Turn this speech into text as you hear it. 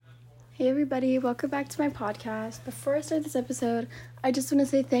Hey everybody, welcome back to my podcast. Before I start this episode, I just want to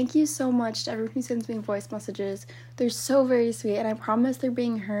say thank you so much to everyone who sends me voice messages. They're so very sweet and I promise they're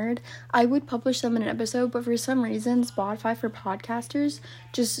being heard. I would publish them in an episode, but for some reason, Spotify for podcasters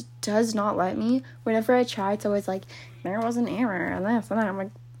just does not let me. Whenever I try, it's always like, there was an error and this and that. I'm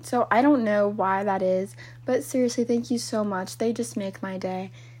like, so I don't know why that is, but seriously, thank you so much. They just make my day.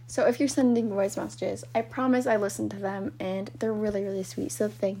 So if you're sending voice messages, I promise I listen to them, and they're really, really sweet, so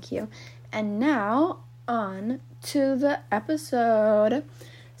thank you. And now, on to the episode.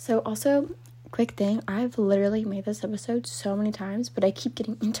 So also, quick thing, I've literally made this episode so many times, but I keep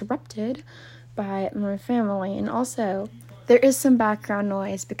getting interrupted by my family, and also, there is some background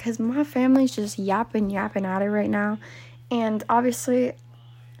noise, because my family's just yapping at it right now, and obviously,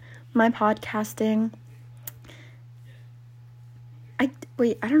 my podcasting...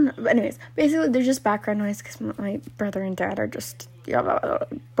 I don't know. But anyways, basically, there's just background noise because my brother and dad are just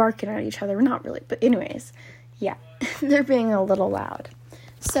barking at each other. Not really, but anyways, yeah, they're being a little loud.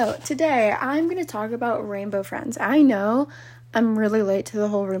 So today, I'm going to talk about Rainbow Friends. I know I'm really late to the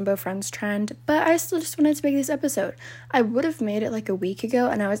whole Rainbow Friends trend, but I still just wanted to make this episode. I would have made it like a week ago,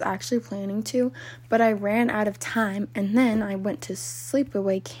 and I was actually planning to, but I ran out of time, and then I went to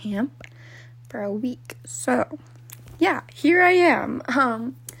sleepaway camp for a week. So... yeah, here I am.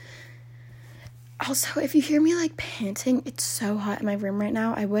 Also, if you hear me, like, panting, it's so hot in my room right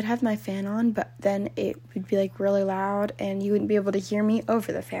now. I would have my fan on, but then it would be, like, really loud, and you wouldn't be able to hear me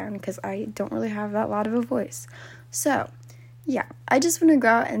over the fan, because I don't really have that loud of a voice. So, yeah, I just want to go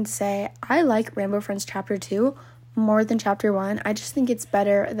out and say I like Rainbow Friends Chapter 2 more than Chapter 1. I just think it's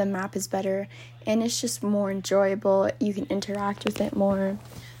better, the map is better, and it's just more enjoyable. You can interact with it more.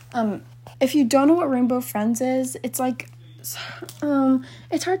 If you don't know what Rainbow Friends is, it's like,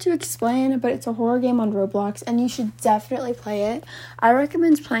 it's hard to explain, but it's a horror game on Roblox, and you should definitely play it. I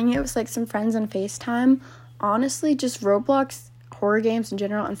recommend playing it with, like, some friends on FaceTime. Honestly, just Roblox, horror games in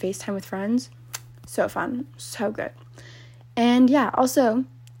general, and FaceTime with friends. So fun. So good. And, yeah, also...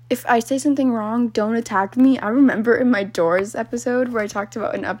 if I say something wrong, don't attack me. I remember in my Doors episode where I talked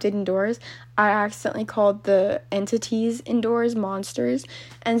about an update in Doors, I accidentally called the entities in Doors monsters,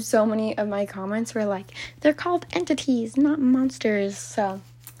 and so many of my comments were like, they're called entities, not monsters, so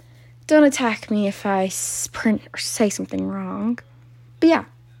don't attack me if I print or say something wrong. But yeah,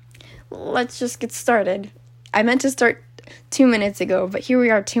 let's just get started. I meant to start 2 minutes ago, but here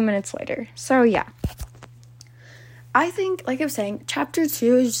we are 2 minutes later, so yeah. I think, like I was saying, Chapter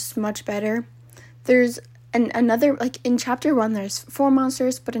 2 is just much better. There's another, like, in Chapter 1, there's 4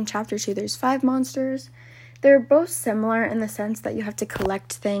 monsters, but in Chapter 2, there's 5 monsters. They're both similar in the sense that you have to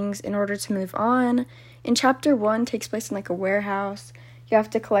collect things in order to move on. In Chapter 1, takes place in, like, a warehouse. You have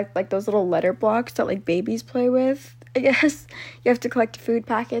to collect, like, those little letter blocks that, like, babies play with, I guess. You have to collect food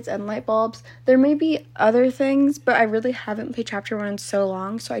packets and light bulbs. There may be other things, but I really haven't played Chapter 1 in so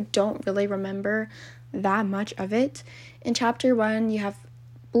long, so I don't really remember that much of it. In Chapter 1, you have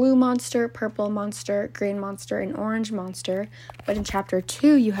blue monster, purple monster, green monster, and orange monster. But in Chapter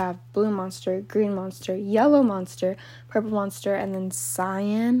 2, you have blue monster, green monster, yellow monster, purple monster, and then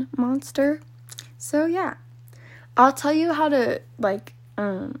cyan monster. So, yeah. I'll tell you how to, like,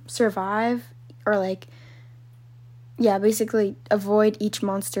 survive, or, like, yeah, basically avoid each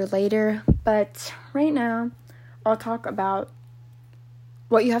monster later. But right now, I'll talk about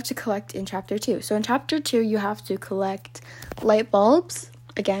what you have to collect in Chapter 2. So in Chapter 2, you have to collect light bulbs,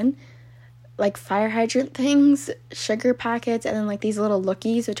 again, like fire hydrant things, sugar packets, and then, like, these little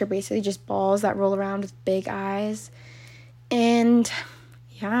lookies, which are basically just balls that roll around with big eyes. And,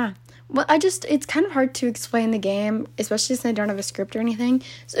 yeah. Well, it's kind of hard to explain the game, especially since I don't have a script or anything.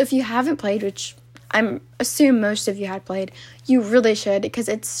 So if you haven't played, which I assume most of you had played, you really should, because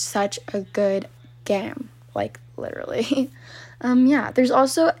it's such a good game. Like, literally. Yeah, there's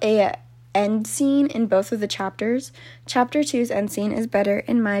also a end scene in both of the chapters. Chapter 2's end scene is better,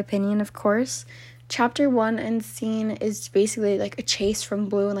 in my opinion, of course. Chapter 1 end scene is basically, like, a chase from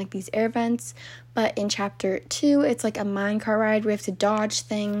Blue and, like, these air vents. But in Chapter 2, it's, like, a minecart ride where we have to dodge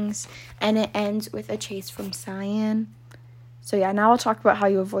things. And it ends with a chase from Cyan. So, yeah, now I'll talk about how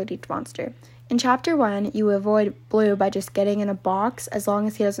you avoid each monster. In Chapter 1, you avoid Blue by just getting in a box as long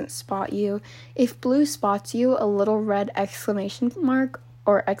as he doesn't spot you. If Blue spots you, a little red exclamation mark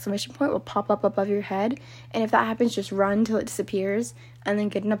or exclamation point will pop up above your head. And if that happens, just run till it disappears and then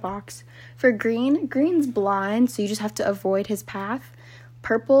get in a box. For Green's blind, so you just have to avoid his path.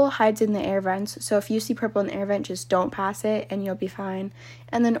 Purple hides in the air vents, so if you see purple in the air vent, just don't pass it and you'll be fine.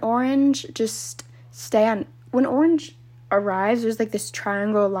 And then Orange, just stay on. When Orange arrives, there's, like, this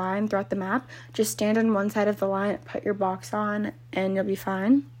triangle line throughout the map. Just stand on one side of the line, put your box on, and you'll be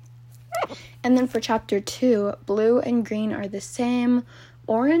fine. And then for chapter 2, blue and green are the same.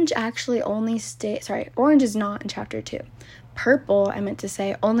 Orange actually orange is not in chapter 2. Purple, I meant to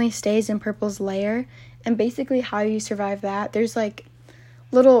say, only stays in purple's lair. And basically how you survive that, there's like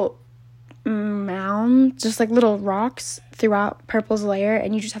little mounds, just like little rocks throughout purple's lair,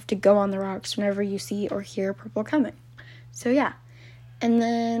 and you just have to go on the rocks whenever you see or hear purple coming. So yeah. And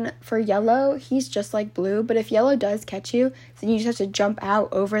then for yellow, he's just like blue, but if yellow does catch you, then you just have to jump out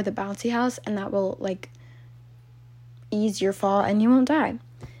over the bouncy house, and that will like ease your fall and you won't die.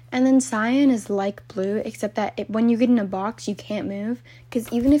 And then cyan is like blue, except that when you get in a box, you can't move,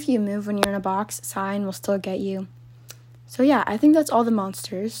 because even if you move when you're in a box, cyan will still get you. So yeah, I think that's all the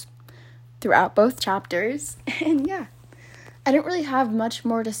monsters throughout both chapters. And yeah, I don't really have much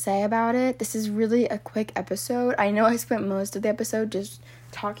more to say about it. This is really a quick episode. I know I spent most of the episode just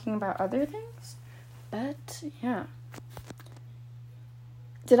talking about other things, but yeah.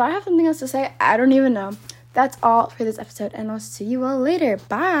 Did I have something else to say? I don't even know. That's all for this episode, and I'll see you all later.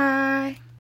 Bye!